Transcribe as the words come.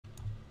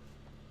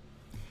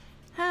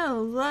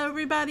Hello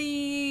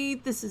everybody,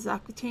 this is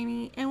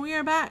Aquatini and we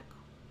are back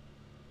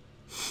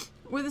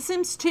with The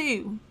Sims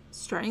 2,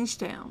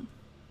 Strangetown.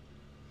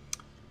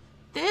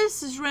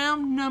 This is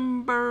round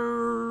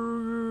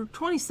number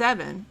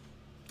 27,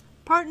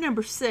 part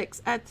number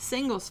 6 at the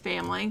Singles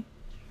family.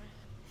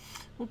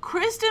 Well,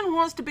 Kristin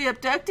wants to be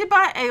abducted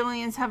by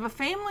aliens, have a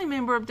family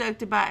member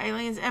abducted by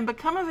aliens, and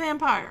become a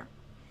vampire.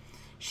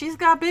 She's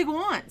got big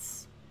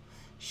wants.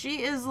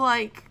 She is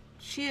like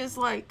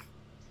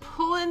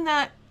pulling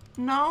that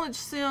knowledge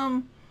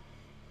sim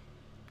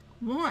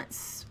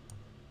once.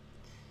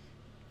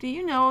 Do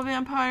you know a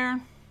vampire?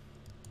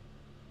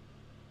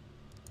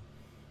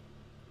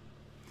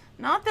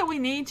 Not that we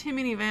need too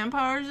many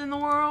vampires in the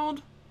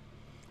world,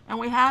 and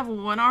we have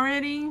one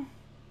already.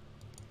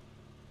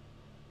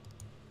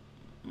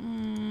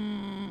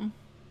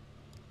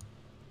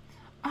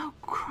 Oh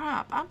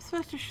crap, I'm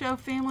supposed to show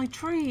family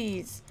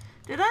trees.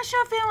 Did I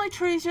show family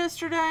trees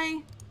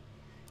yesterday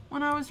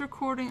when I was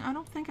recording? I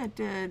don't think I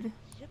did.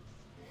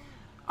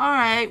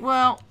 Alright,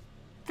 well,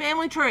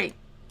 family tree.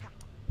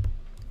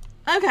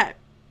 Okay.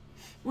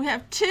 We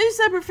have two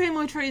separate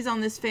family trees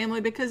on this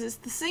family because it's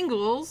the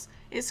singles.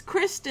 It's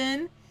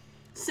Kristin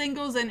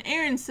singles and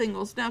Aaron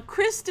singles. Now,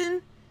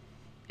 Kristin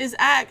is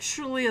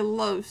actually a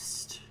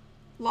lost.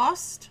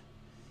 Lost?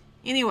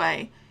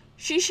 Anyway,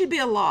 she should be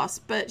a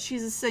lost, but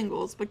she's a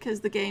singles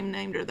because the game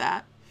named her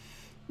that.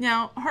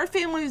 Now, her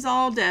family is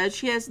all dead.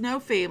 She has no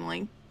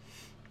family.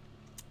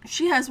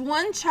 She has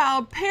one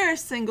child,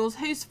 Paris singles,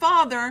 whose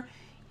father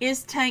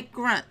is Tank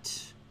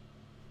Grunt,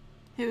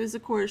 who is,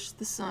 of course,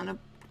 the son of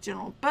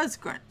General Buzz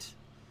Grunt.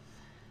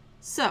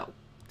 So,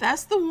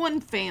 that's the one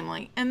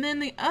family. And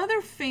then the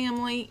other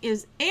family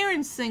is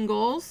Aaron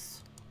singles.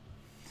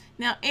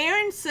 Now,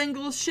 Aaron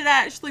singles should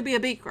actually be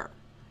a beaker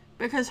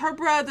because her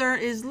brother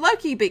is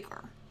Loki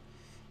Beaker,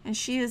 and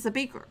she is a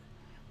beaker.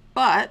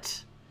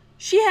 But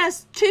she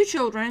has two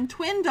children,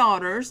 twin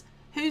daughters,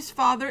 whose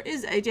father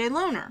is AJ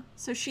Loner.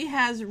 So she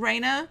has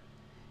Raina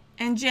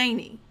and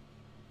Janie,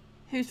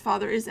 whose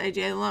father is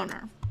AJ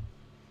Loner.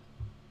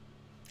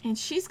 And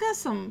she's got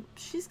some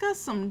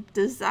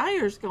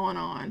desires going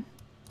on.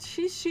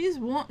 She's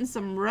wanting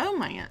some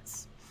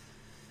romance.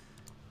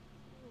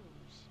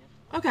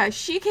 Okay,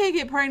 she can't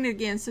get pregnant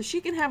again, so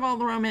she can have all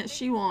the romance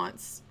she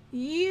wants.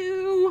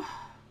 Yeah,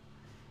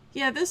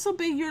 this will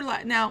be your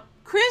life. Now,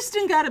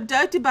 Kristin got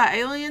abducted by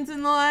aliens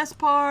in the last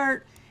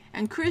part,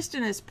 and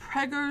Kristin is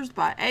preggers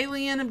by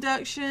alien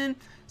abduction.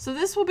 So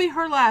this will be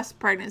her last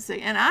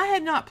pregnancy. And I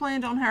had not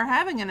planned on her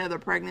having another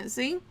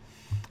pregnancy.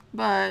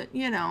 But,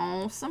 you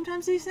know,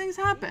 sometimes these things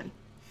happen.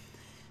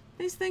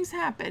 These things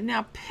happen.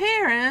 Now,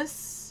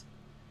 Paris,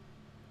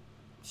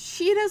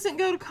 she doesn't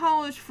go to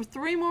college for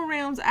 3 more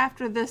rounds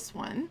after this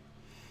one.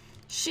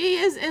 She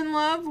is in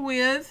love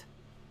with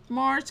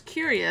Mars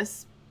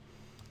Curious.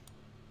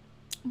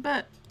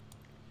 But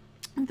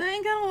they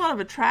ain't got a lot of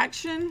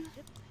attraction.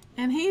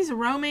 And he's a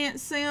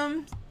romance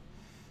sim.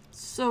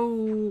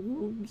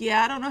 So,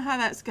 yeah, I don't know how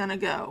that's going to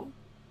go.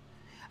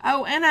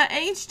 Oh, and I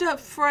aged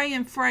up Frey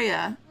and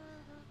Freya.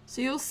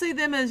 So you'll see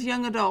them as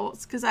young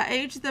adults. Because I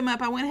aged them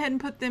up. I went ahead and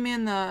put them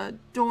in the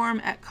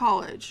dorm at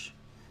college.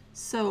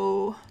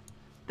 So,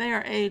 they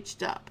are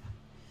aged up.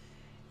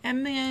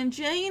 And then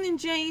Jane and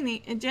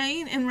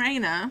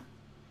Raina,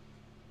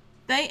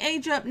 they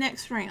age up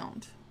next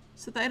round.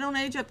 So they don't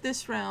age up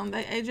this round.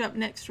 They age up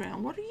next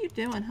round. What are you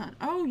doing, hon?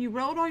 Oh, you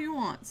rolled all your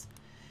wants.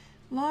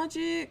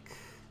 Logic.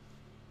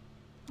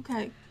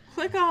 Okay,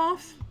 click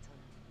off.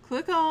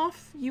 Click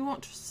off. You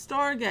want to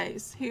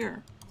stargaze.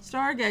 Here,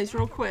 stargaze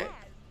real quick.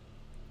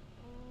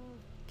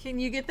 Can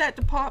you get that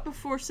to pop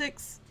before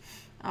 6?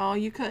 Oh,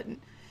 you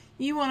couldn't.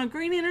 You want a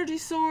green energy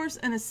source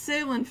and a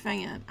ceiling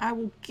fan. I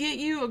will get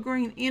you a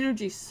green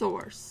energy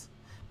source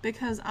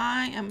because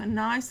I am a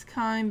nice,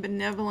 kind,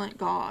 benevolent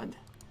God.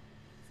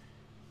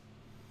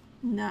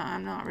 No,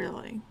 I'm not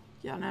really.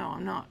 Y'all know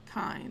I'm not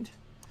kind.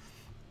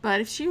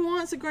 But if she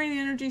wants a green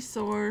energy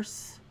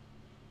source,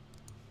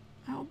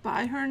 I'll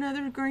buy her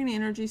another green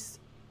energy.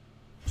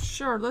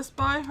 Sure, let's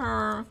buy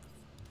her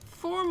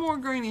 4 more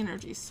green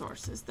energy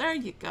sources. There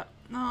you go.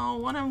 No,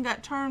 one of them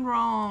got turned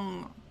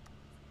wrong.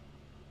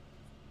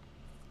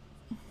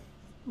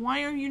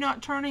 Why are you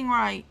not turning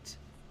right?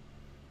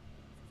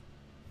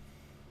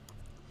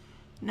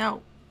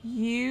 No,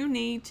 you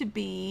need to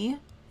be...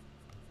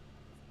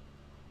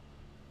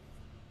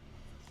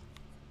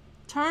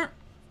 Turn...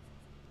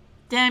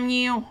 Damn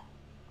you.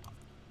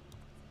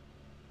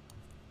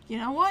 You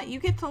know what? You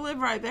get to live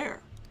right there.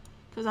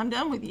 Because I'm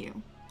done with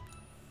you.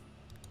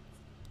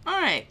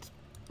 Alright.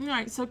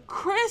 Alright, so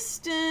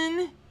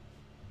Kristin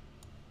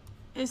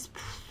is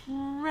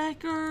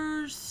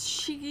preggers.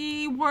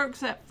 She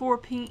works at 4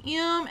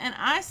 p.m. And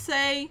I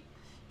say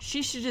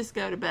she should just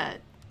go to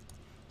bed.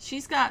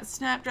 She's got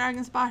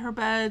snapdragons by her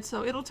bed,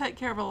 so it'll take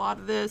care of a lot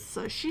of this.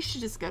 So she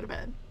should just go to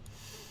bed.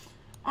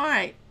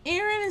 Alright,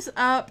 Erin is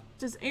up.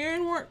 Does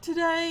Erin work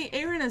today?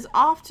 Erin is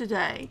off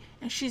today.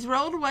 And she's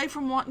rolled away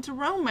from wanting to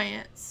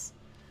romance.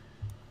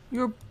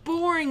 You're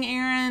boring,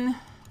 Erin.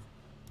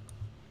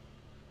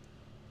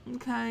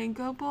 Okay,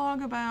 go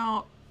blog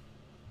about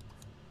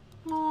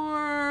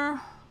more.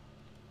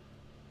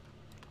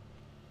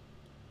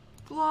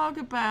 Blog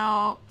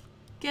about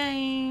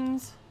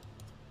games.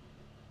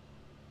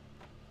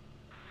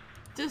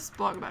 Just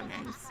blog about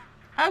games.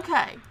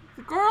 Okay,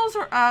 the girls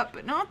are up,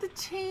 but not the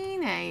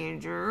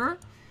teenager.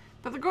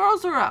 But the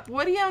girls are up.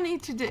 What do y'all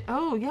need to do?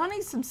 Oh, y'all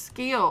need some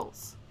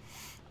skills.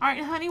 All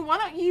right, honey, why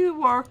don't you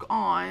work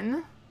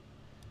on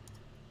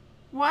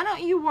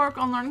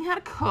learning how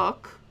to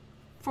cook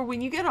for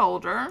when you get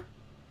older?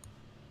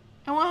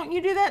 And why don't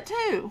you do that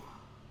too?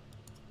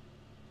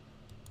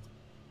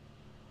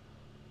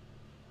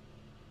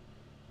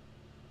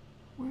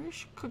 Where's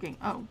she cooking?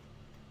 Oh,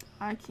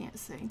 I can't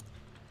see.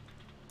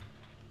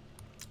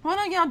 Why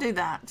don't y'all do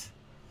that?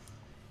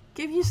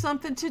 Give you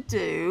something to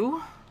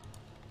do.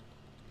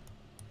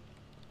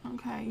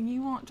 Okay,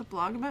 you want to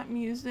blog about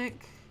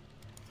music.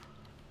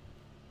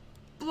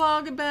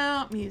 Blog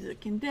about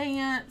music and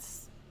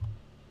dance.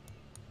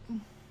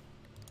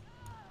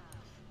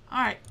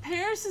 Alright,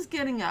 Paris is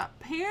getting up.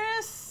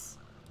 Paris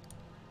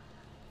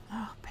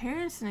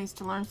needs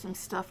to learn some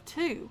stuff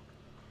too.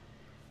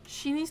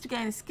 She needs to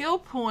gain a skill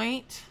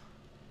point.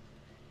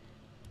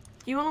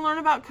 You want to learn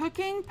about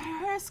cooking,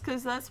 Paris?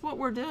 Because that's what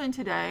we're doing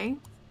today.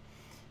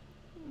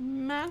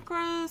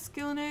 Macro,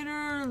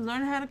 Skillinator,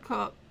 learn how to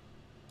cook.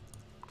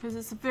 Because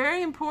it's a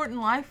very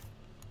important life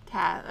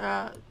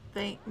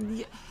thing.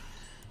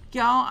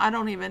 Y'all, I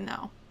don't even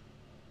know.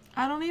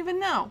 I don't even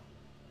know.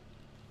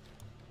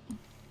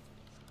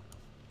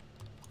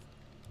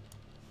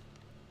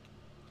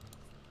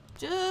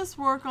 Just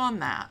work on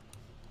that.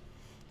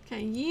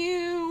 Okay,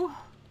 you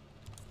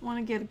want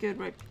to get a good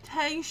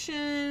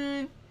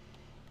reputation.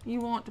 You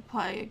want to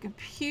play a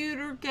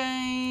computer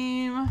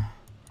game.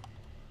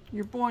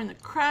 You're boring the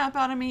crap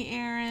out of me,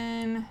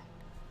 Aaron.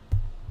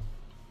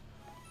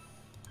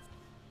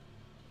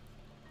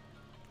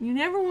 You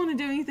never want to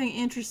do anything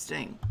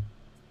interesting.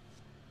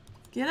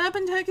 Get up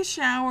and take a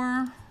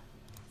shower.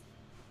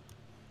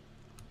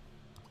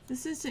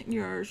 This isn't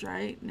yours,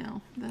 right?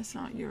 No, that's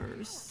not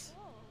yours.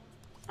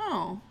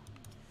 Oh.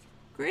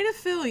 Great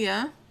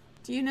Ophelia.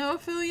 Do you know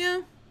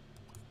Ophelia?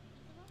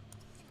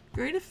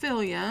 Great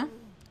Ophelia.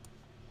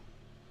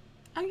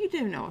 Oh, you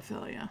do know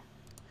Ophelia.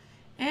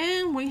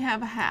 And we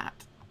have a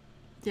hat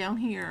down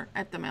here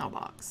at the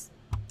mailbox.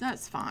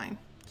 That's fine.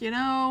 You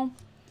know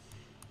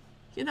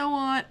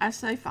what? I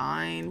say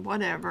fine.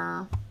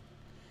 Whatever.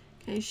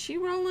 Okay, is she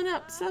rolling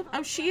up stuff?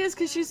 Oh, she is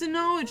because she's a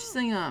knowledge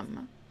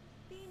sim.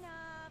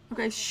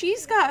 Okay,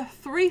 she's got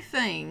 3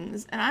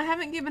 things, and I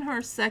haven't given her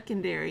a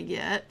secondary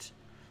yet.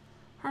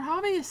 Her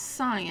hobby is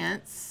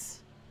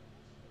science.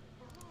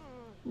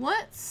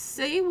 Let's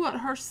see what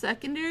her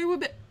secondary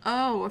would be.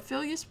 Oh,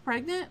 Ophelia's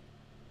pregnant?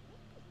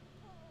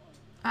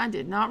 I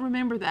did not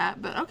remember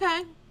that, but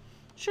okay.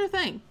 Sure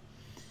thing.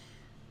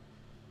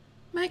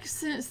 Makes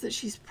sense that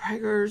she's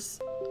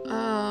preggers.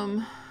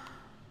 I'm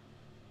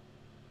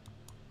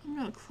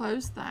going to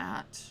close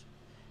that.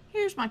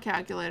 Here's my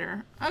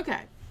calculator.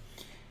 Okay.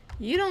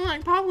 You don't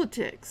like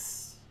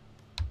politics.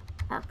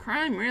 Or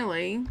crime,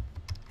 really.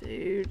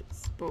 Food,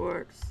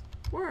 sports,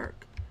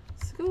 work,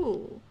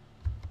 school,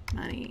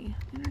 money,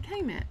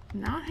 entertainment.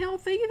 Not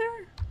health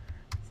either.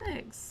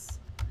 Sex.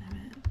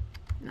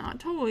 Not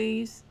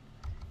toys.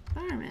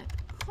 Environment.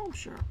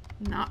 Culture.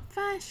 Not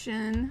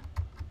fashion.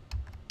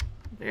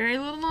 Very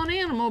little on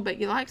animal, but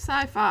you like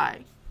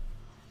sci-fi.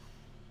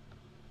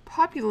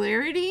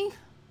 Popularity.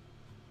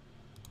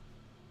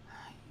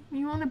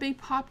 You want to be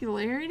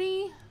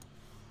popularity?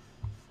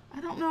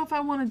 I don't know if I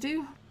want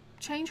to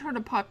change her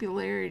to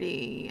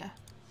popularity.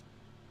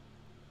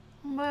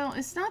 Well,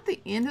 it's not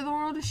the end of the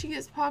world if she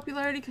gets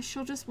popularity, because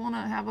she'll just want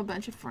to have a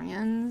bunch of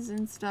friends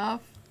and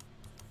stuff.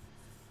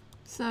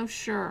 So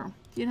sure,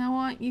 you know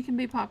what? You can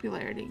be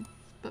popularity.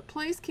 But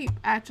please keep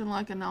acting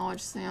like a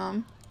knowledge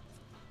sim.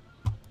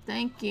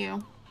 Thank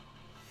you.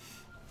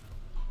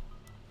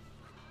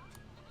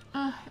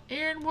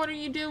 Aaron, what are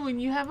you doing?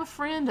 You have a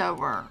friend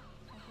over.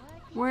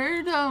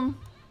 Where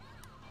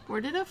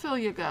did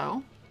Ophelia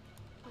go?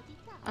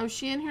 Oh, is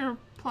she in here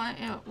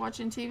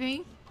watching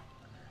TV?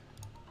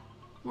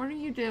 What are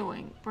you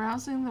doing?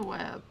 Browsing the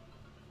web.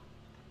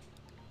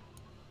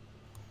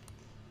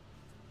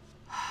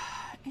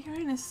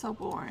 Erin is so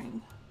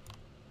boring.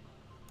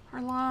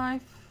 Her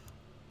life,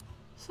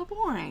 so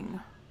boring.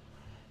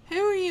 Who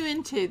are you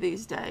into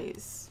these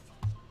days?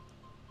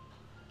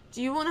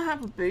 Do you want to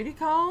have a booty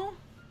call?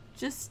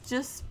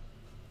 Just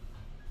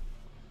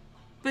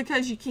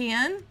because you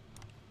can?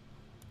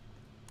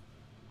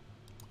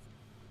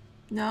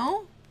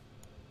 No?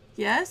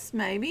 Yes,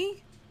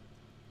 maybe?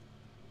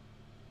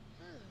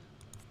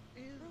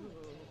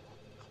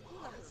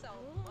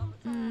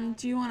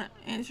 Do you want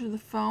to answer the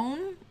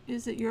phone?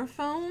 Is it your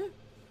phone?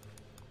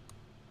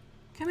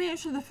 Come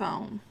answer the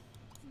phone.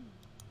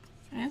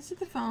 Answer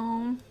the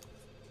phone.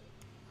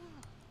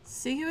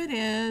 See who it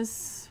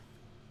is.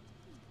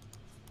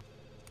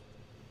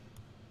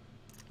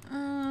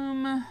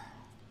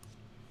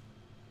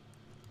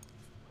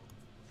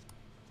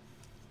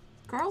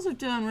 Girls are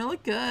doing really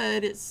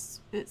good.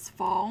 It's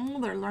fall.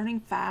 They're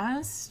learning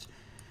fast.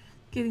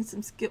 Getting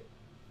some skill.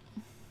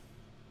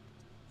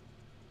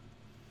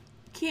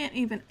 Can't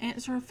even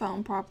answer a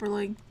phone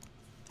properly.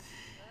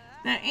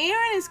 Now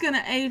Aaron is going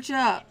to age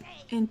up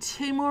in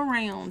 2 more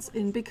rounds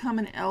and become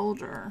an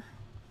elder.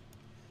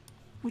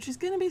 Which is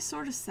going to be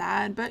sort of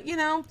sad. But, you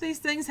know, these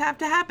things have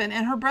to happen.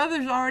 And her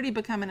brother's already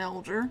become an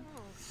elder.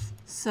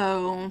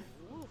 So...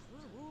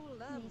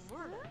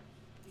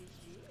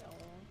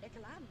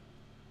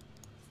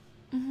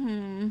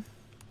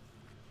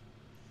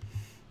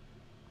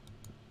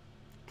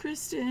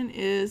 Kristin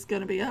is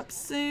going to be up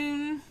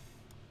soon.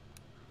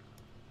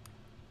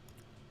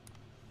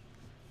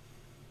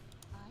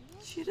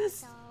 She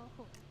just...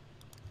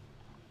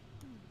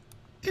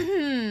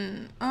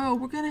 Oh,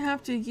 we're going to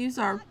have to use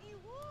our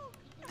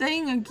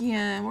thing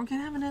again. We're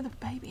going to have another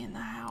baby in the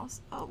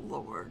house. Oh,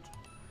 Lord.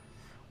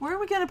 Where are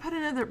we going to put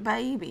another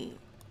baby?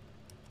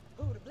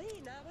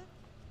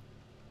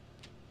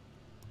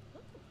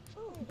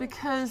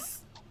 Because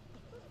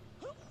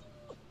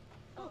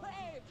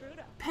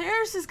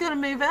Paris is going to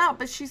move out,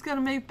 but she's going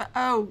to move...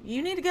 Oh,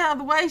 you need to get out of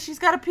the way. She's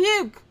got to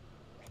puke.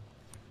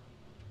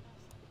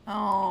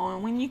 Oh,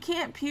 and when you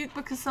can't puke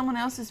because someone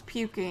else is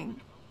puking.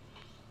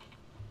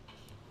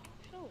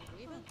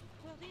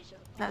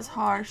 That's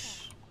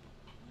harsh.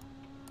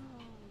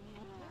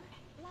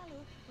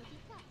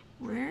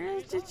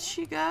 Where did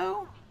she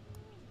go?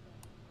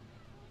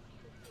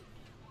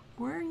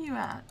 Where are you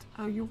at?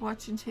 Oh, you're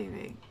watching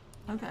TV.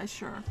 Okay,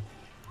 sure.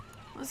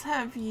 Let's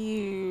have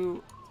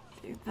you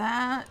do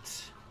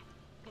that.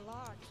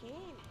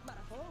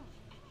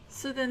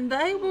 So then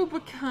they will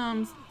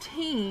become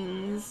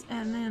teens,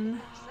 and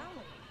then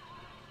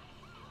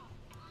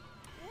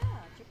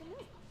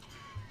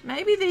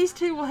maybe these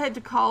two will head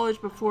to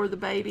college before the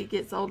baby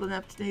gets old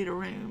enough to need a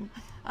room.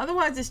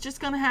 Otherwise, it's just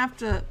going to have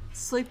to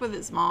sleep with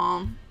its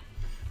mom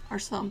or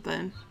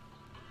something.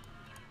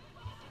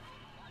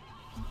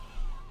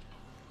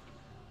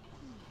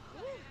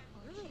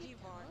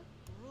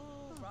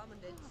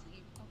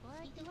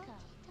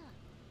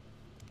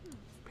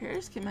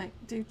 Paris can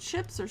do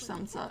chips or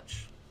some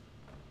such.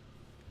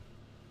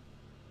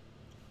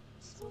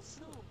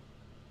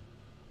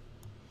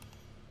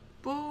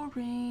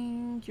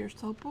 Boring. You're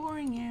so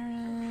boring,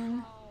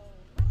 Aaron.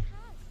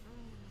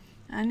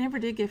 I never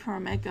did give her a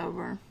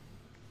makeover.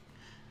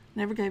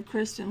 Never gave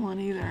Kristin one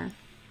either.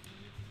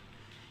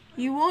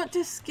 You want to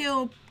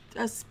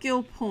a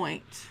skill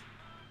point.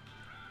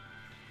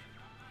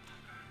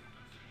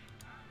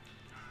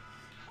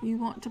 You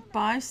want to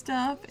buy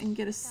stuff and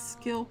get a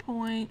skill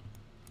point.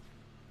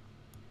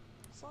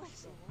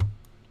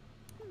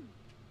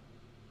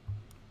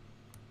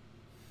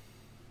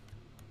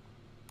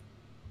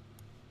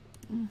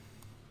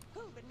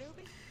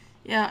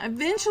 Yeah,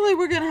 eventually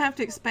we're going to have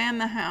to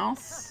expand the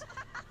house.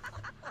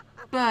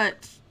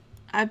 But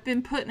I've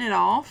been putting it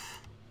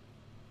off.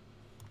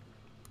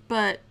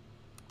 But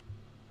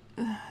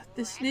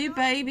this new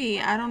baby,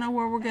 I don't know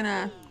where we're going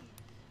to...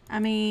 I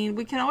mean,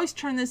 we can always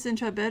turn this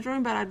into a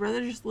bedroom, but I'd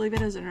rather just leave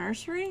it as a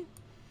nursery.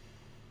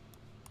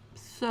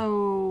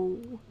 So,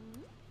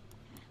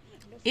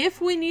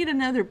 if we need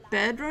another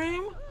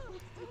bedroom,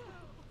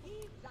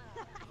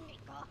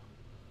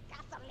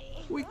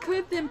 we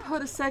could then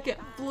put a second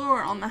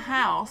floor on the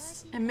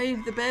house and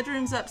move the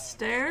bedrooms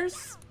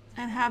upstairs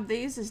and have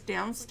these as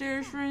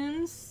downstairs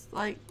rooms.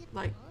 Like,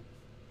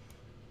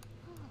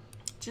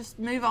 just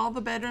move all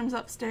the bedrooms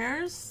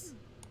upstairs.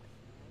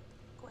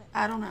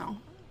 I don't know.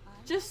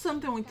 Just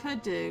something we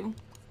could do.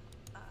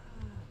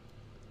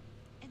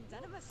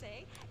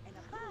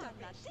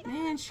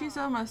 Man, she's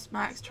almost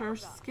maxed her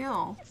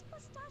skill.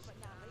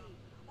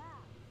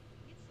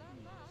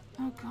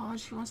 Oh God,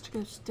 she wants to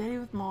go stay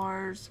with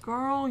Mars.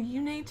 Girl, you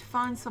need to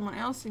find someone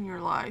else in your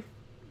life.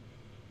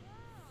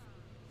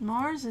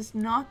 Mars is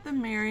not the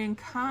marrying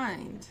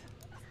kind.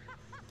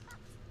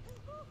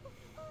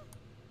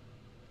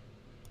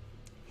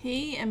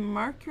 He and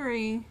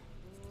Mercury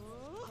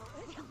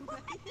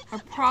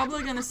are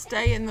probably going to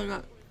stay in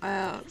the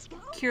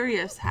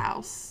Curious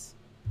house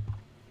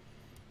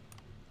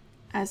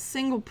as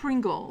single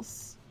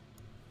Pringles.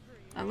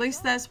 At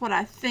least that's what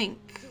I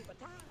think.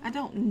 I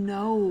don't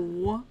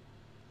know.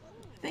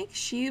 I think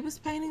she was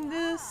painting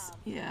this.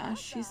 Yeah,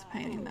 she's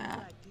painting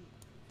that.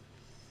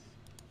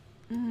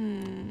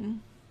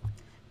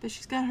 But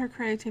she's got her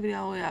creativity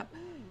all the way up.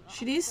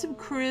 She needs some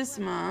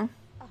charisma.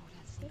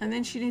 And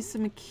then she needs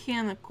some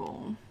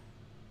mechanical.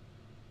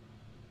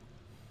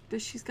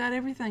 But she's got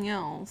everything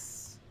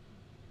else.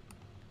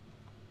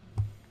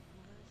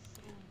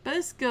 But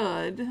it's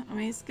good. I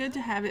mean, it's good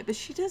to have it. But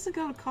she doesn't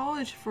go to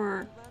college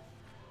for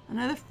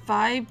another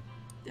 5...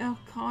 Oh,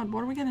 God.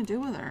 What are we going to do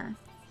with her?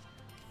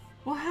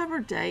 We'll have her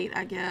date,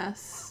 I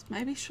guess.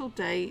 Maybe she'll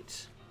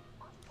date.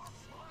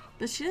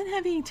 But she doesn't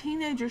have any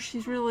teenagers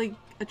she's really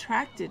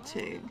attracted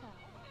to.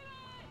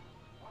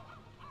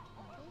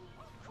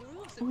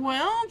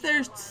 Well,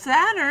 there's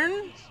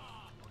Saturn.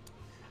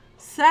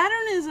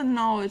 Saturn is a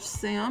knowledge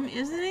sim,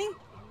 isn't he?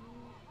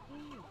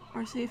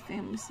 Or is he a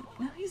family sim?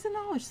 No, he's a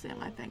knowledge sim,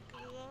 I think.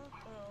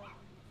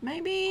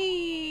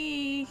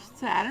 Maybe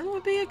Saturn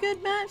would be a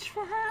good match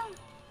for her?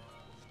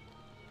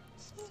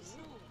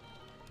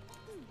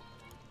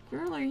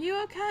 Girl, are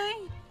you okay?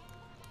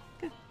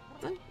 Good.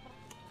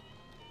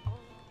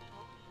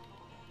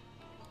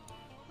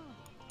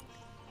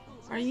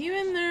 Are you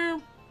in there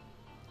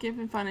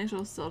giving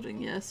financial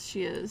assaulting? Yes,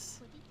 she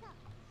is.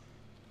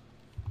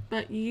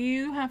 But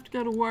you have to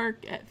go to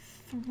work at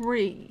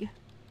 3.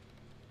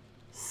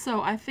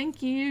 So I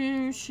think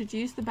you should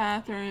use the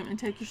bathroom and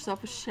take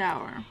yourself a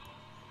shower.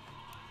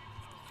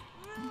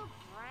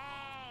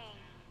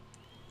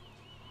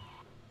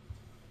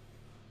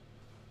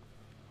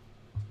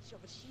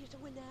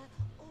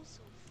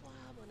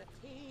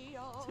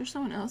 Is there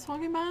someone else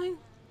walking by?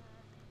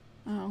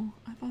 Oh,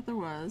 I thought there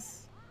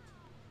was.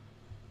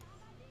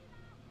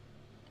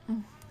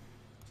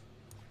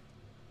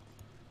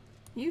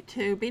 You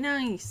two, be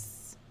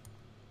nice.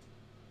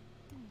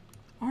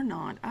 Or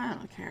not, I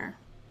don't care.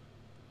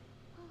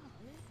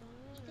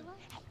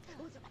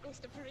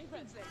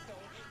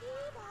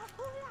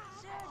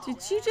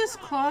 Did you just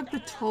clog the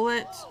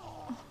toilet?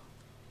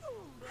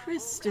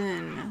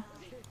 Kristin.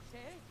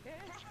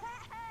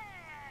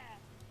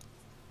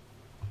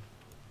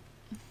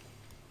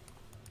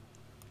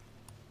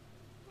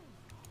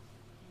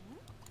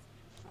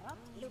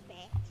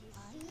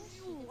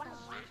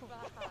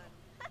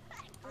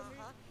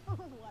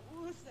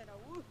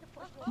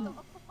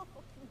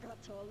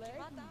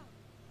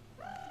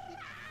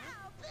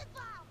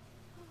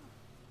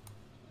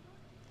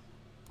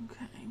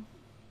 Okay.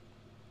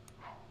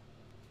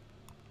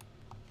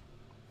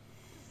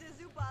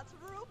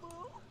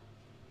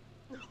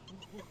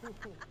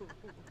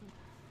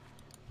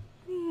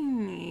 You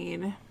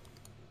need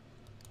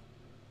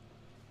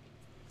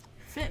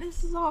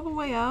fitness is all the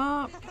way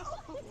up.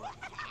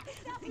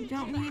 You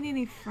don't need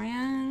any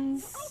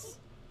friends.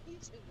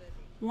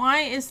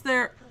 Why is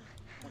there?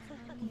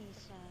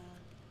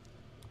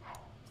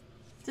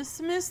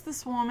 Dismiss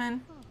this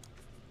woman.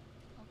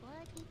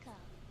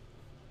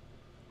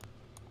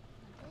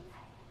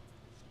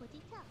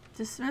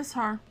 Dismiss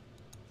her.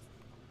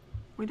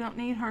 We don't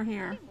need her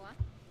here.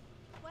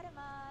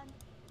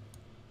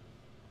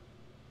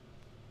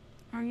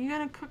 Are you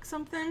gonna cook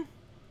something?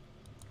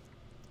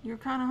 You're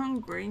kind of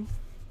hungry.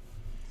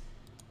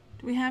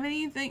 Do we have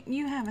anything?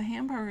 You have a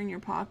hamburger in your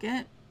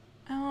pocket.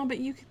 Oh, but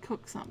you could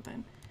cook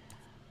something.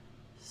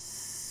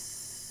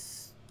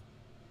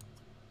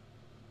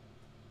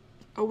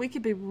 Oh, we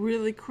could be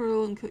really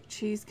cruel and cook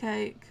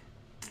cheesecake.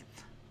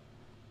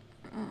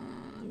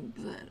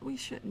 But we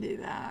shouldn't do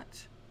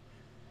that.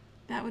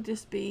 That would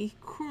just be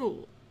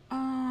cruel. We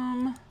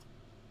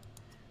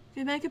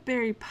could make a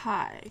berry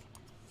pie.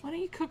 Why don't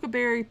you cook a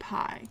berry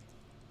pie?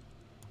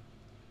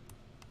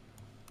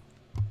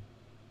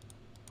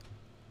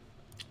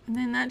 And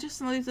then that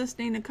just leaves us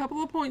needing a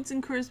couple of points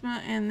in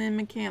charisma and then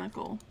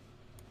mechanical.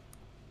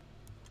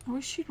 I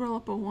wish she'd roll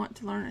up a want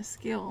to learn a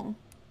skill.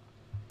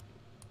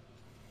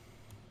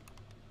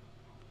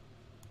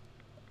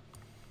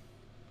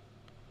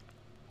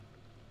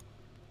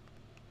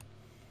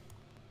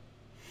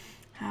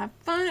 Have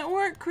fun at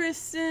work,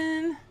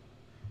 Kristin.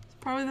 It's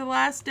probably the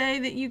last day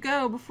that you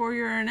go before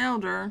you're an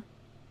elder.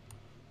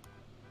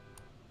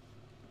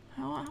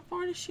 How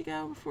far does she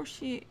go before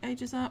she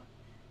ages up?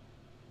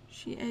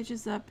 She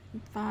ages up in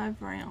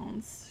 5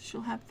 rounds.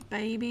 She'll have the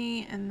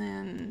baby and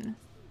then...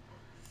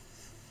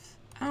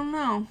 I don't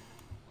know.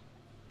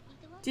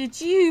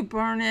 Did you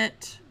burn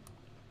it?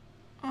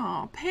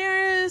 Oh,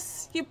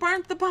 Paris, you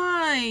burnt the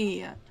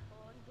pie.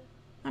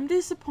 I'm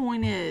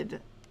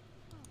disappointed.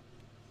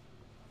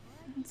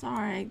 It's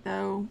alright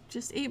though.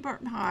 Just eat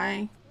burnt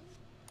pie.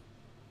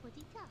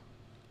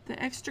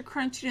 The extra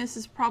crunchiness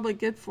is probably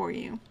good for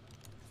you.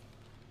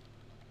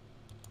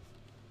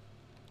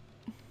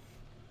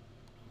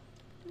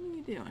 What are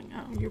you doing?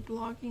 Oh, you're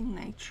blogging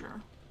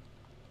nature.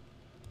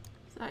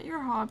 Is that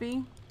your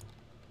hobby?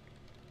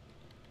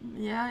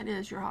 Yeah, it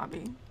is your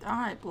hobby.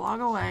 Alright, blog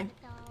away.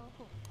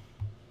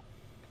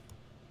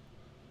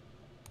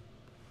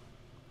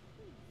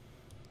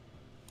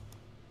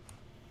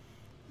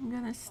 I'm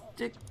gonna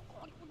stick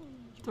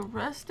the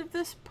rest of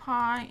this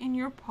pie in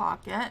your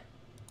pocket,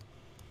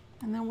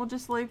 and then we'll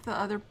just leave the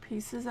other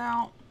pieces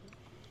out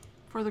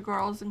for the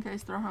girls in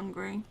case they're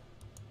hungry.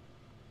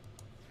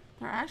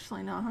 They're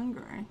actually not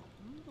hungry.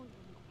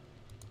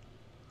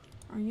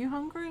 Are you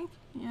hungry?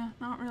 Yeah,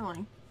 not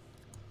really.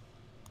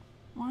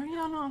 Why are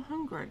y'all not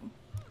hungry?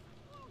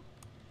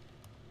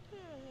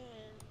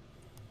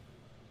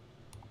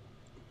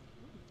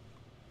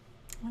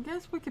 I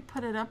guess we could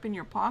put it up in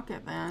your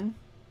pocket then.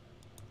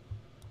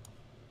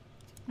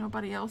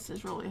 Nobody else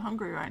is really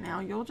hungry right now.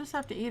 You'll just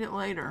have to eat it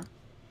later.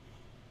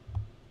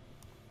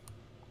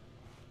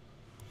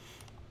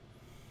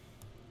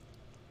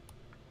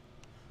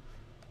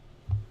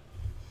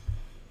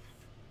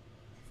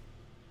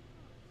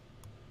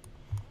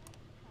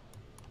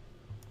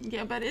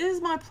 Yeah, but it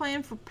is my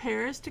plan for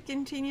Paris to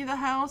continue the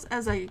house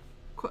as a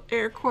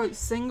air quote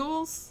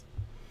singles.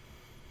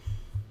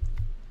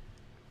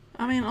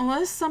 I mean,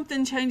 unless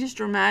something changes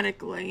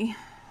dramatically.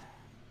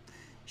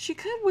 She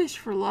could wish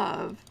for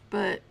love,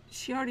 but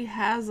she already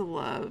has a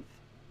love.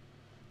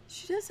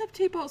 She does have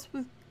T-bolts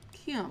with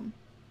Kim.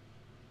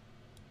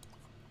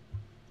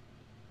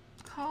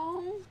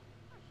 Call?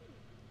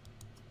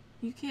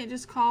 You can't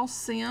just call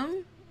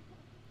Sim?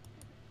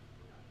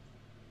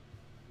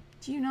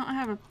 Do you not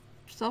have a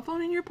cell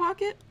phone in your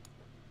pocket?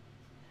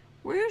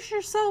 Where's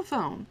your cell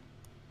phone?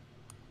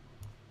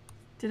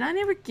 Did I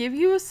never give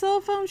you a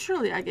cell phone?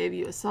 Surely I gave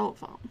you a cell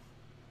phone.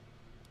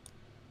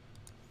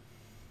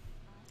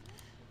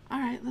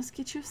 Alright, let's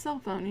get you a cell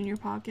phone in your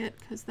pocket,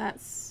 because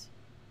that's...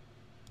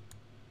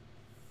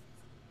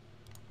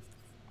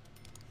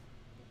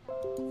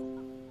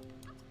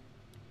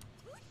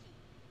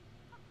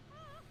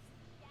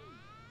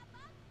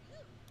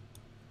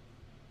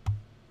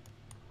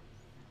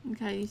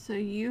 Okay, so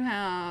you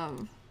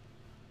have...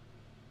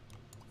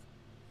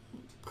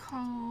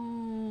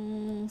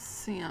 Call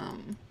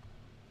Sim.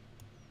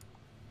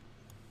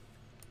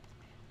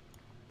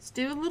 Let's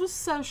do a little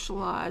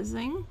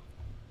socializing.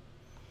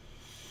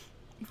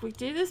 If we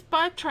do this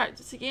by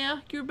attractants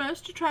again, you're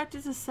most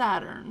attracted to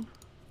Saturn.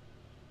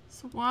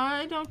 So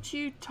why don't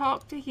you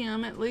talk to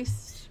him, at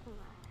least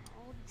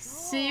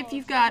see if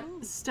you've got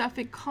stuff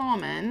in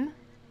common.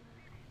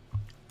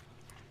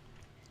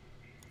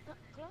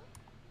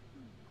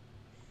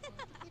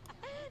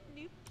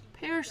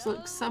 Paris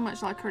looks so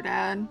much like her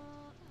dad.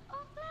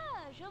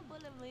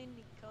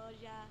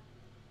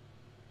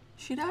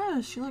 She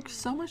does. She looks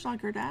so much like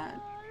her dad.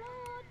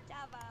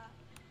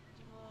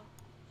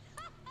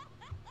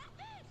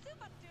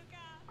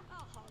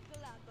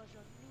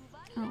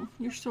 Oh,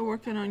 you're still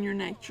working on your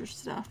nature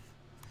stuff.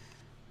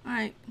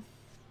 Alright.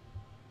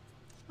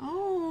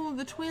 Oh,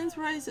 the twins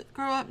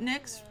grow up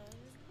next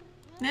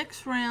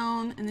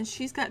round, and then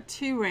she's got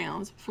 2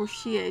 rounds before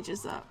she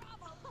ages up.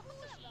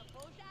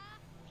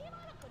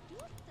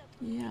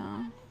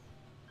 Yeah.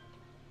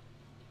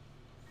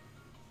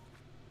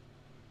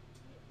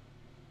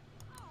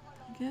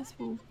 I guess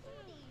we'll...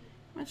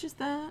 How much is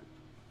that?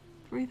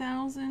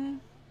 3,000?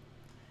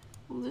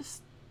 We'll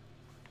just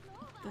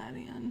put that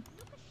in.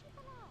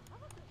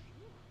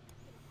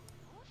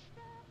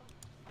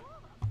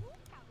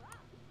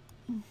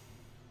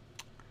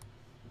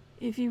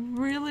 If you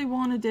really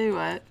want to do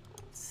it,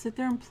 sit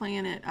there and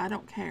plan it. I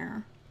don't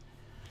care.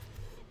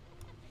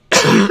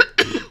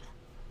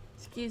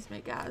 Excuse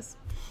me, guys.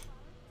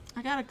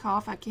 I got a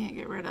cough I can't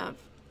get rid of.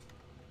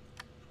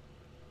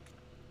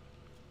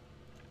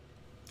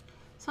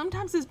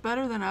 Sometimes it's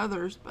better than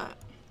others, but...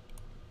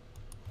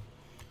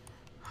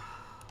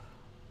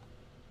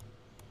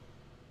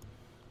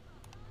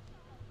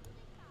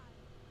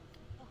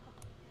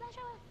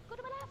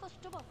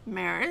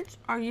 Marriage?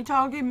 Are you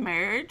talking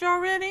marriage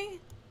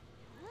already?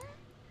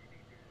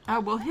 Oh,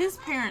 well, his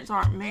parents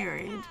aren't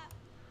married.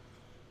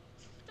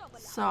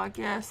 So I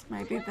guess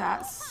maybe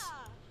that's...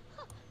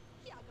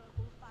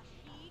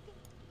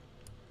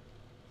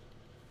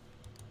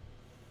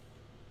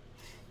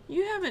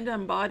 You haven't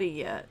done body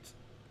yet.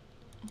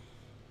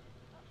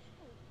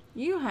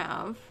 You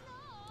have.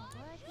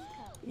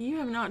 You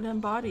have not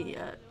done body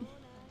yet.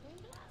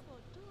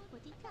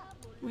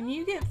 When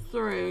you get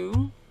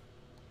through,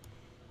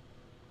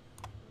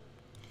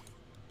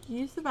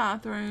 use the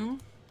bathroom,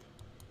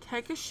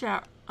 take a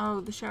shower. Oh,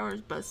 the shower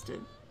is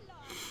busted.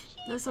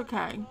 That's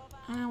okay.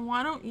 And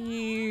why don't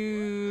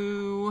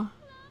you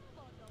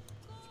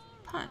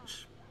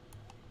punch?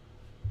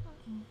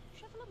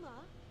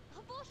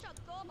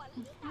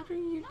 What are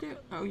you doing?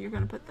 Oh, you're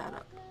going to put that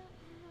up.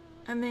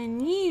 And then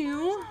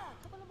you,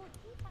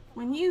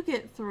 when you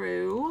get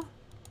through,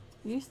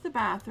 use the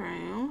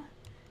bathroom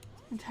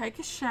and take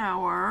a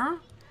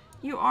shower.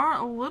 You are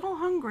a little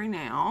hungry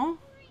now.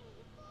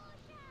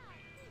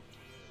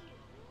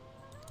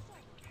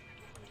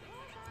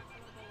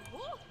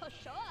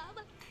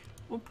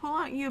 We'll pull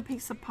out you a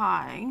piece of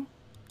pie.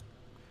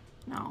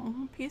 No,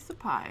 a piece of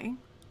pie.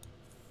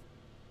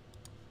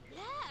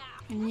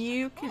 And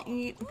you can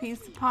eat a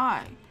piece of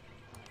pie.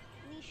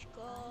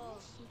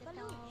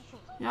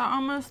 Y'all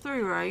almost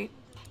through, right?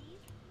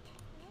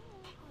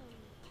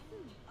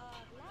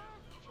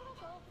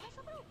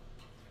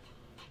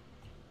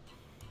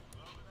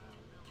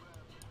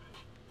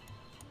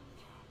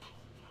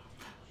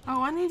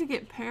 Oh, I need to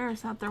get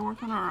Paris out there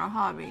working on her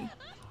hobby.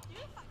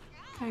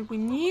 Okay,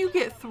 when you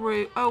get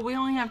through... Oh, we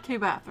only have 2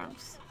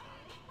 bathrooms.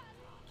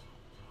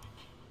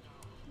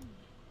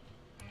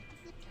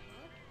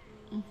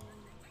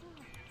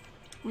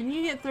 When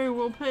you get through,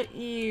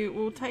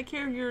 we'll take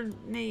care of your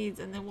needs,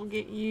 and then we'll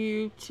get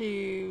you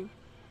to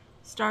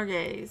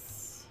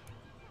Stargaze.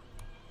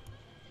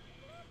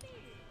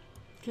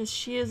 Because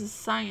she is a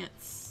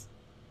science.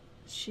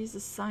 She's a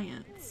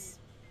science.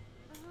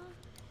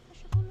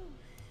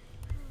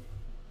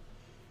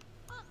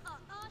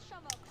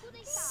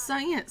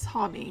 Science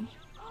hobby.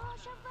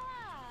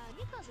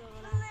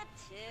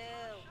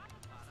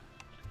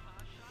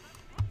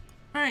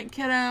 Alright,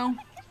 kiddo.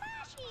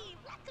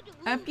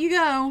 Up you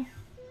go.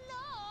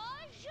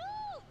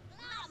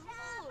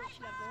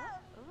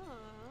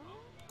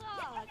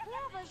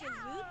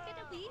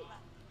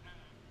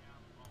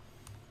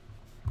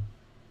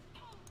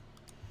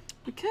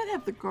 We could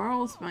have the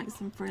girls make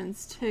some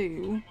friends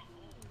too.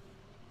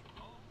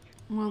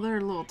 Well, they're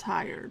a little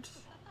tired.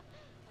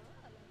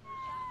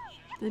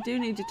 They do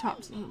need to talk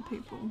to some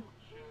people.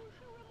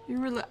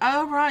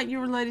 Oh, right,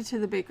 you're related to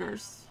the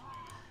Beakers.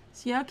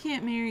 So y'all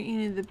can't marry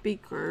any of the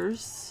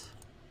Beakers.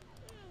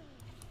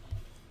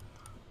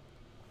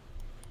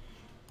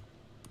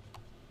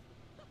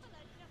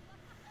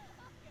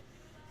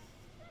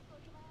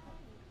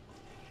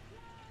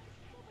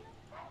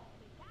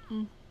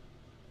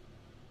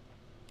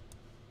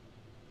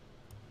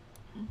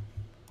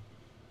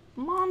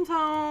 Mom's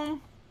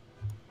home.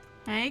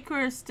 Hey,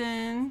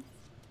 Kristin.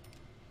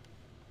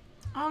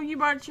 Oh, you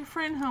brought your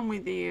friend home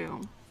with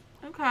you.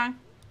 Okay.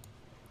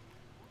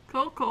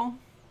 Cool, cool.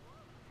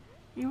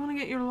 You want to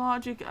get your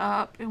logic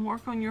up and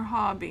work on your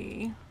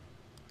hobby.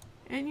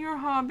 And your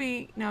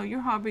hobby... No, your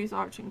hobby is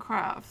arts and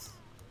crafts.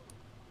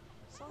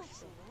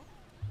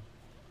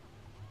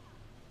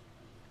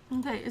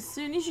 Okay, as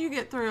soon as you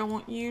get through, I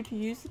want you to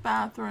use the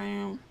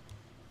bathroom.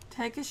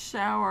 Take a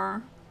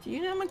shower. Do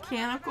you know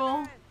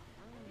mechanical?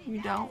 You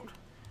don't.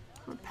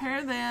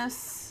 Repair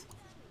this.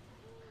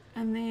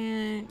 And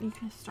then you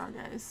can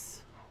stargaze.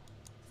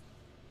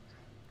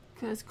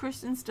 Because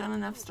Kristin's done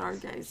enough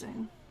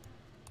stargazing.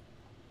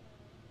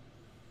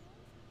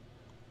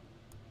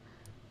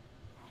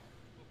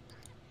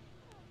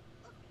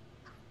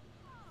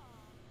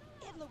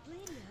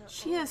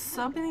 She has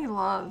so many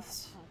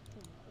loves.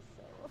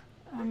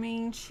 I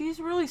mean, she's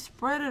really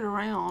spread it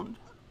around.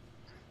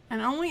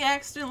 And only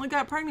accidentally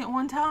got pregnant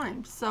one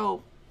time,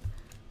 so...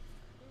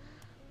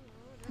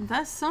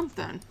 That's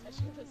something.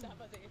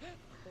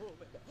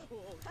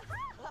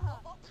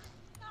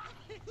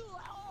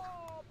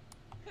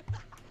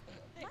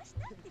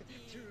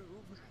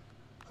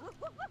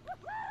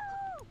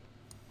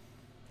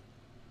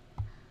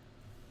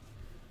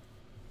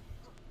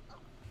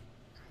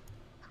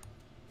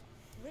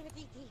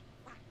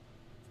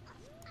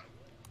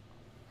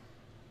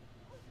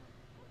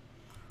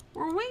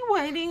 Were we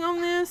waiting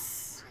on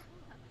this?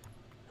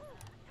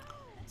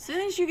 As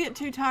soon as you get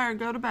too tired,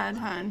 go to bed,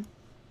 hon.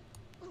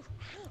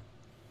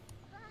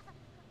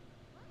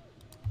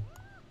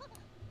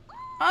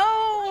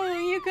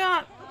 Oh, you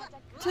got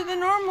to the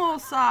normal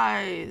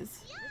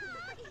size.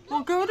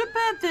 Well, go to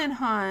bed then,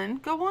 hon.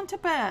 Go on to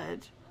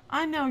bed.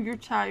 I know you're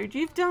tired.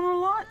 You've done a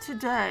lot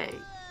today.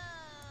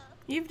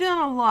 You've done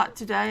a lot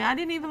today. I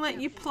didn't even let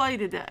you play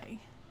today.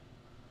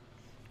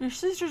 Your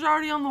sister's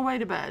already on the way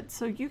to bed,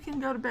 so you can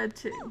go to bed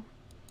too.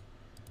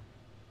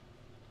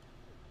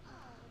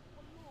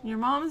 Your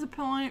mom's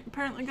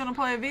apparently going to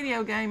play a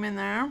video game in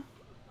there.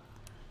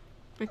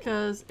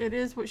 Because it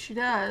is what she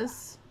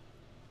does.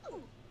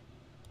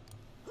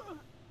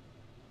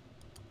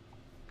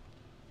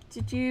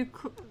 Did you...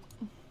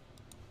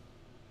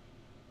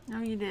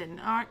 No, you didn't.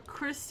 Alright,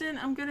 Kristin,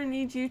 I'm going to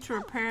need you to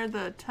repair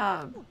the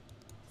tub.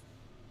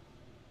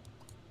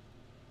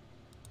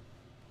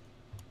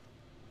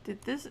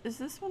 Is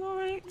this one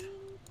alright?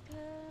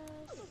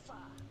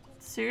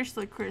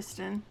 Seriously,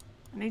 Kristin.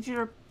 I need you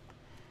to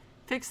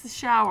fix the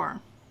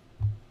shower.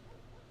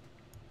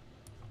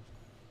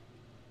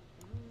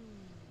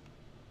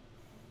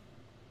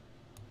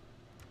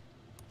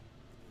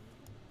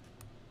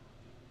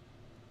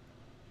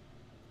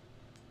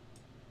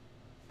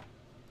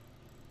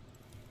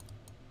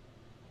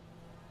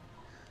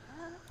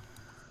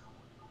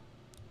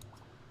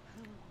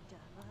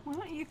 Why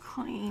don't you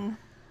clean?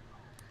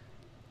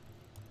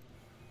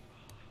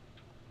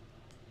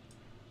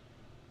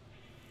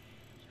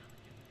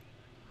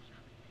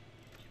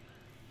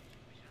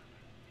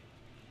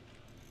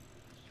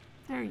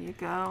 There you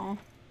go.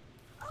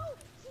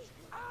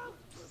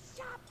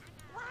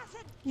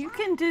 You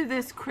can do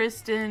this,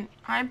 Kristin.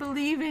 I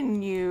believe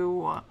in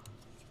you.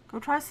 Go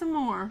try some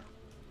more.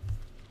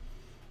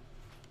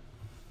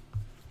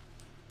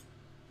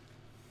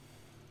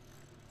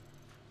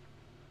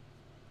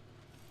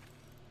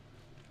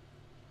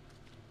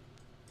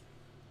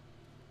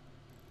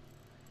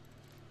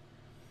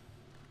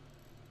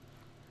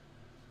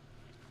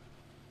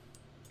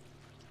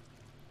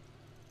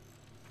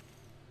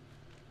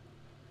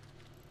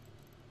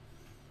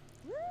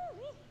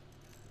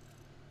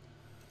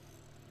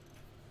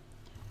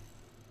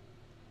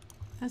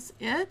 That's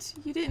it?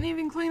 You didn't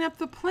even clean up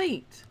the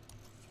plate.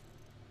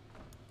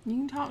 You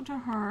can talk to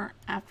her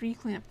after you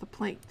clean up the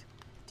plate.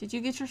 Did you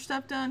get your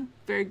stuff done?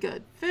 Very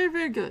good. Very,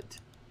 very good.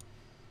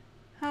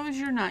 How is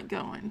your night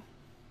going?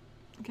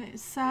 Okay,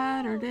 it's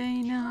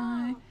Saturday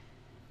night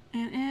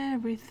and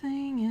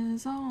everything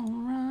is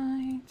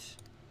alright.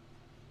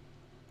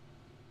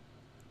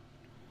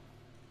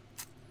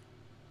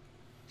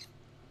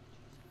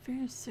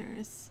 Very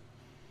serious.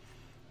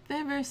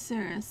 Very, very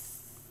serious.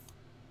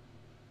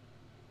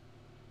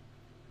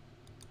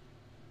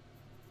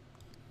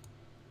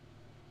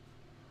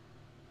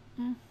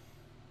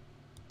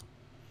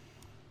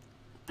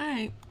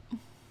 Alright.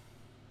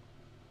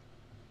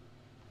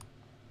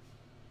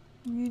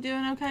 You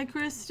doing okay,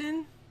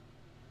 Kristin?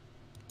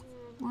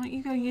 Why don't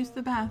you go use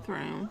the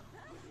bathroom?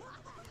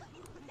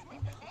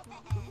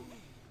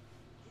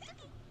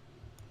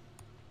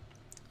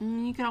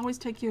 You can always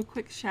take you a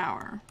quick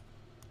shower.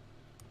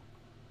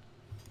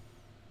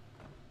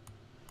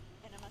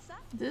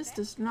 This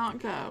does not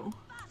go.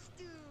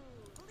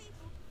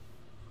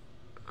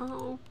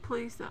 Oh,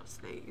 please don't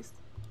sneeze.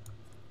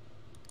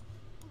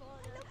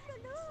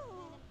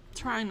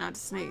 Trying not to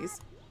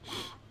sneeze.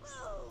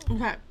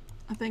 Okay,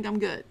 I think I'm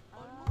good.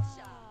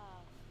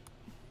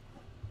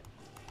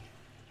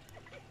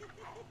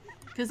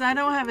 Because I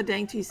don't have a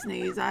dainty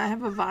sneeze, I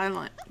have a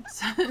violent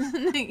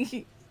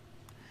sneeze.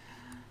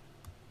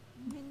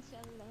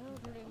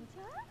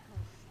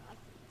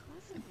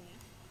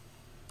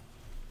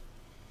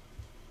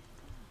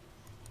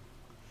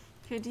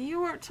 Okay, do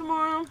you work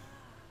tomorrow?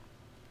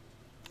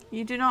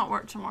 You do not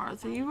work tomorrow.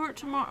 So you work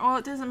tomorrow. Well,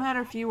 it doesn't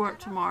matter if you work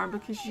tomorrow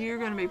because you're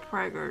going to be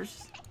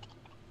preggers.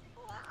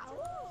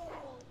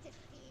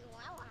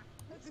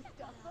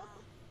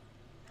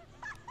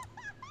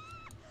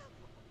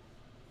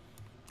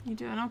 You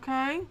doing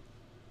okay?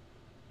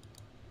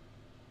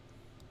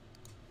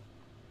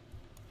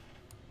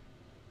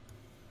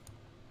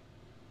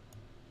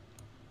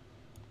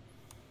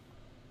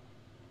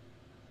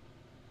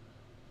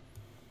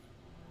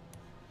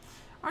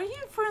 Are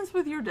you friends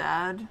with your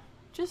dad?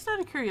 Just out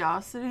of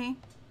curiosity.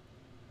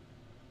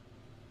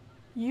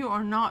 You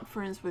are not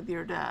friends with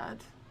your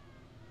dad.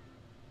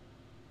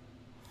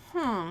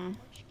 I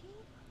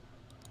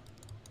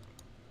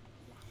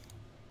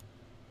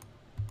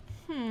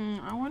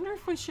wonder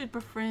if we should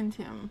befriend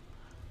him.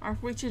 Or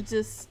if we should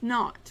just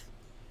not.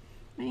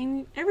 I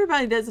mean,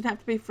 everybody doesn't have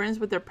to be friends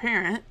with their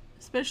parent.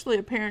 Especially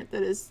a parent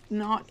that is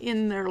not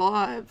in their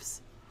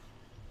lives.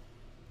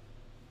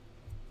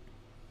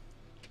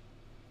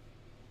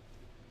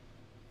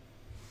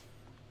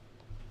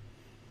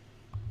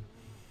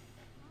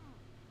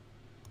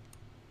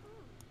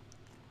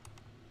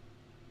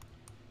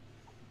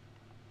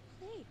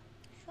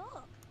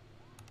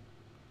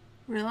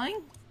 Really?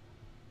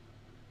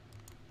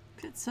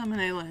 Could summon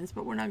aliens,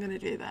 but we're not going to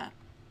do that.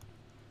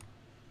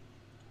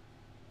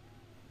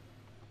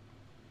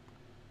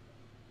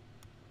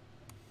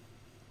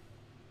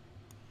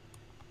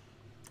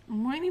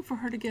 I'm waiting for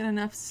her to get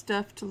enough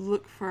stuff to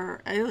look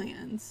for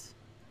aliens.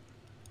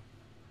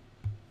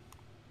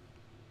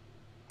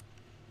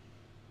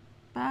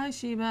 Bye,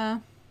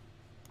 Sheba.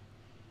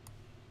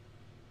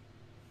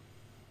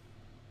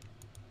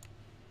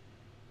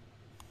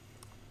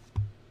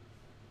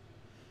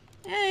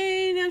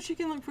 Hey, now she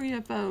can look for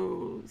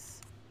UFOs.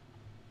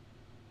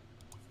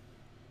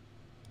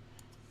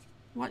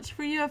 Watch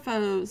for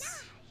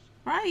UFOs.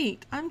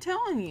 Right, I'm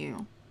telling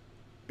you.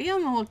 Be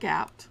on the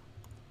lookout.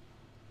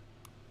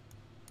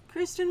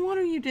 Kristin, what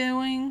are you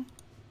doing?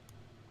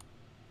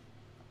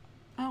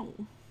 Oh.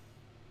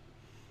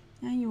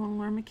 Now you want to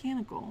learn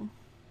mechanical.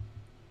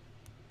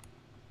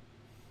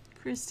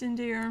 Kristin,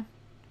 dear.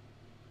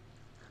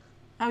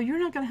 Oh, you're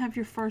not going to have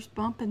your first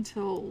bump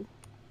until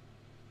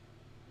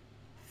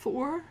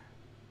 4?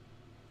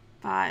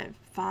 5?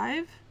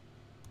 5?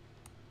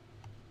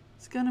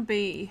 It's gonna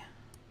be...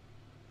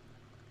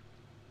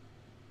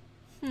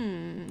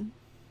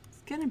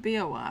 It's gonna be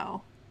a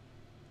while.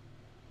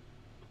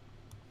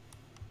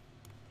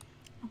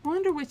 I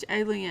wonder which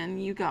alien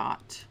you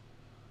got.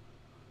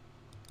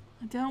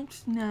 I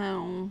don't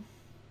know.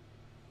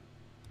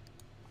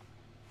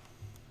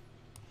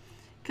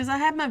 Because I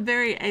have my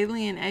very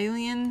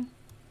aliens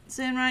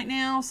in right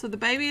now, so the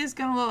baby is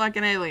gonna look like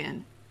an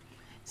alien.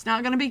 It's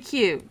not going to be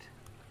cute.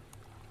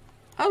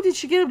 Oh, did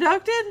she get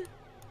abducted?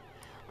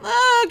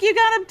 Look, you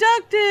got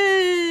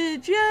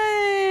abducted!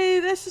 Yay!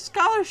 That's a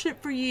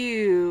scholarship for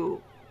you.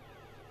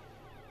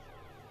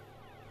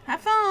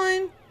 Have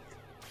fun.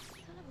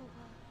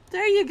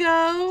 There you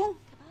go.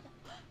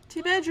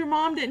 Too bad your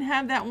mom didn't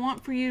have that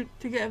want for you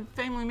to get a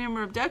family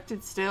member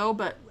abducted still,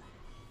 but...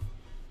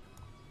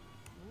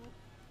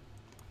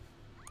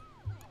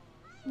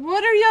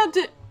 What are y'all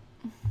doing?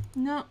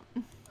 No...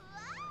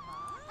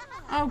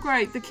 Oh,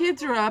 great. The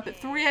kids are up at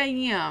 3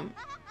 a.m.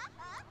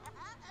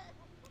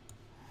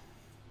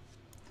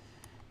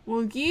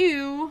 Well,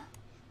 you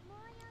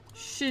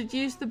should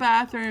use the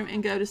bathroom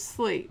and go to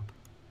sleep.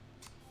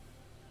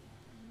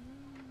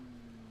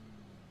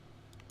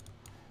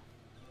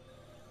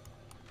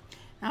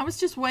 I was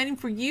just waiting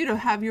for you to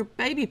have your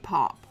baby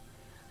pop.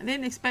 I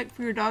didn't expect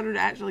for your daughter to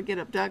actually get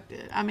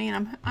abducted. I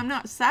mean, I'm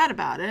not sad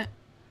about it.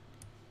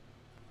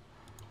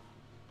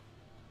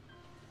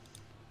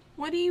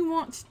 What do you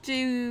want to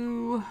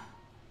do?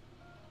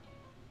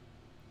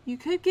 You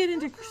could get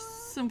into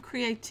some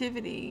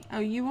creativity. Oh,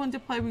 you wanted to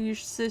play with your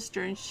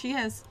sister, and she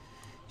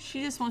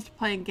just wants to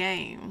play a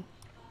game.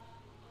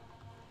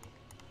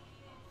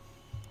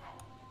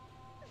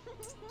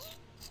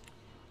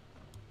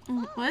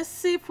 Let's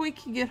see if we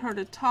can get her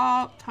to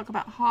talk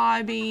about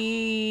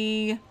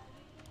hobby,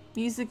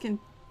 music, and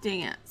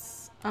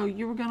dance. Oh,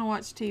 you were gonna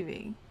watch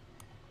TV.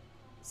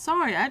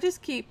 Sorry, I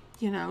just keep,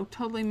 you know,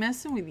 totally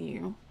messing with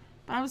you.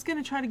 But I was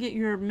gonna try to get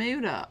your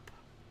mood up.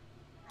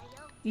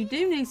 You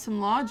do need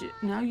some logic.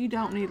 No, you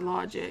don't need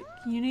logic.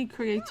 You need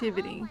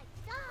creativity.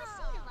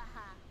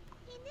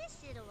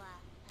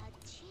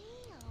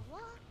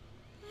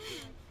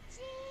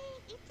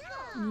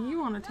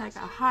 want to take a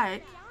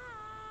hike.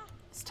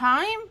 It's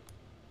time.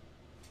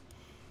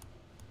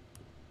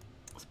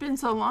 It's been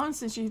so long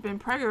since you've been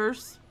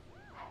preggers.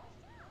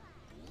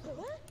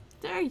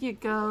 There you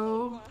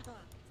go.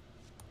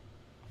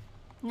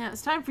 Yeah,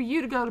 it's time for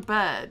you to go to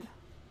bed.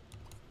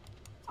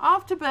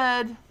 Off to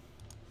bed.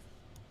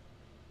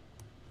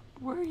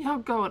 Where are y'all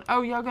going?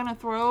 Oh, y'all gonna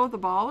throw the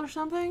ball or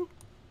something?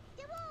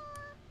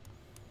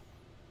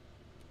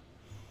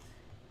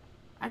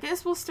 I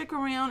guess we'll stick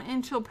around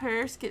until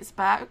Paris gets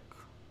back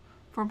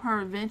from her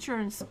adventure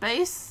in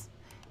space,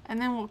 and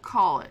then we'll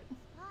call it.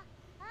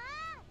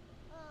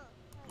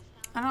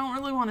 I don't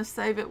really want to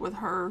save it with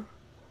her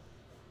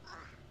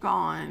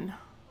gone.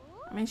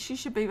 I mean, she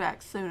should be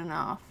back soon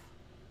enough.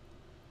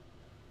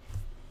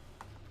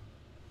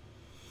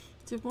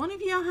 Did one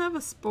of y'all have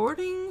a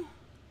sporting?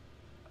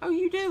 Oh,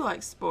 you do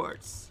like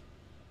sports.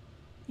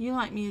 You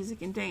like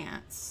music and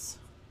dance.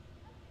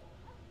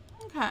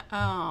 Okay.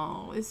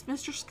 Oh, it's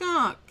Mr.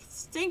 Skunk.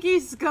 Stinky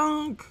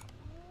Skunk.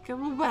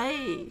 Come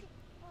away.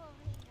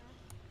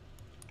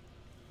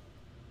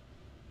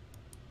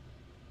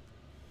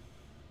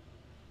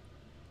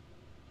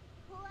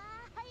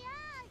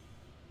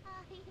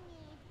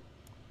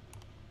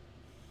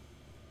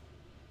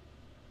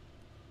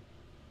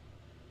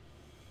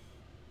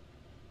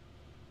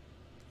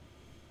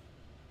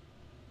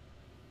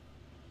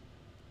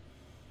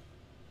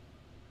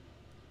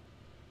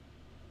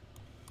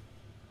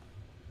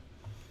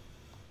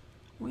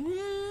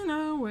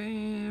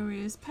 Where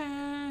is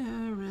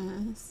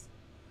Paris?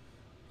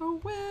 Oh,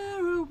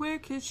 where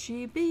could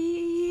she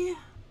be?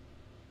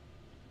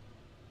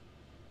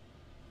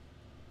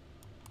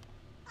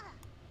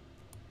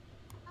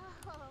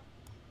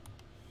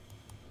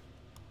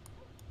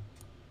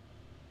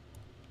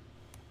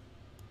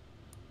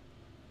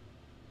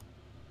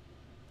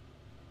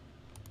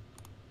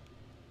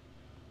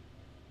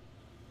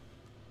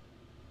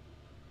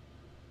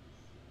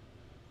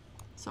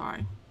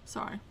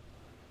 Sorry.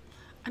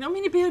 I don't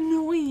mean to be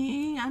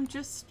annoying. I'm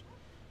just...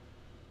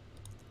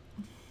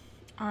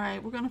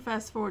 Alright, we're going to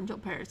fast forward until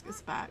Paris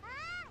gets back.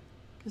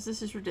 Because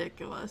this is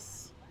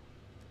ridiculous.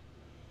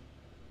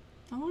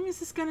 How long is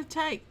this going to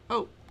take?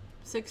 Oh,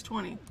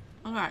 6:20.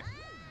 Alright.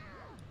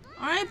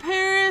 Alright,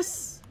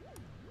 Paris.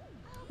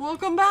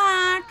 Welcome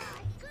back.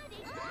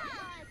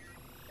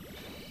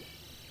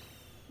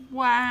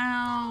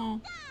 Wow.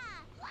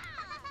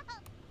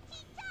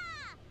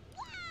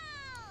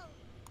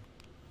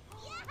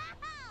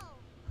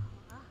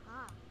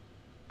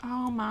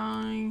 Oh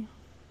my.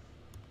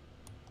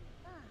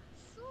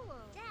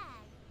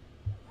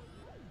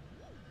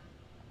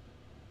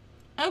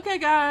 Okay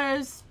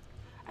guys,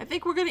 I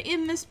think we're going to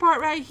end this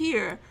part right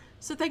here.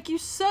 So thank you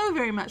so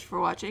very much for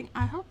watching.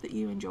 I hope that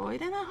you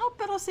enjoyed, and I hope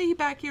that I'll see you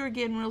back here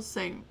again real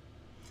soon.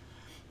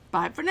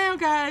 Bye for now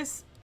guys.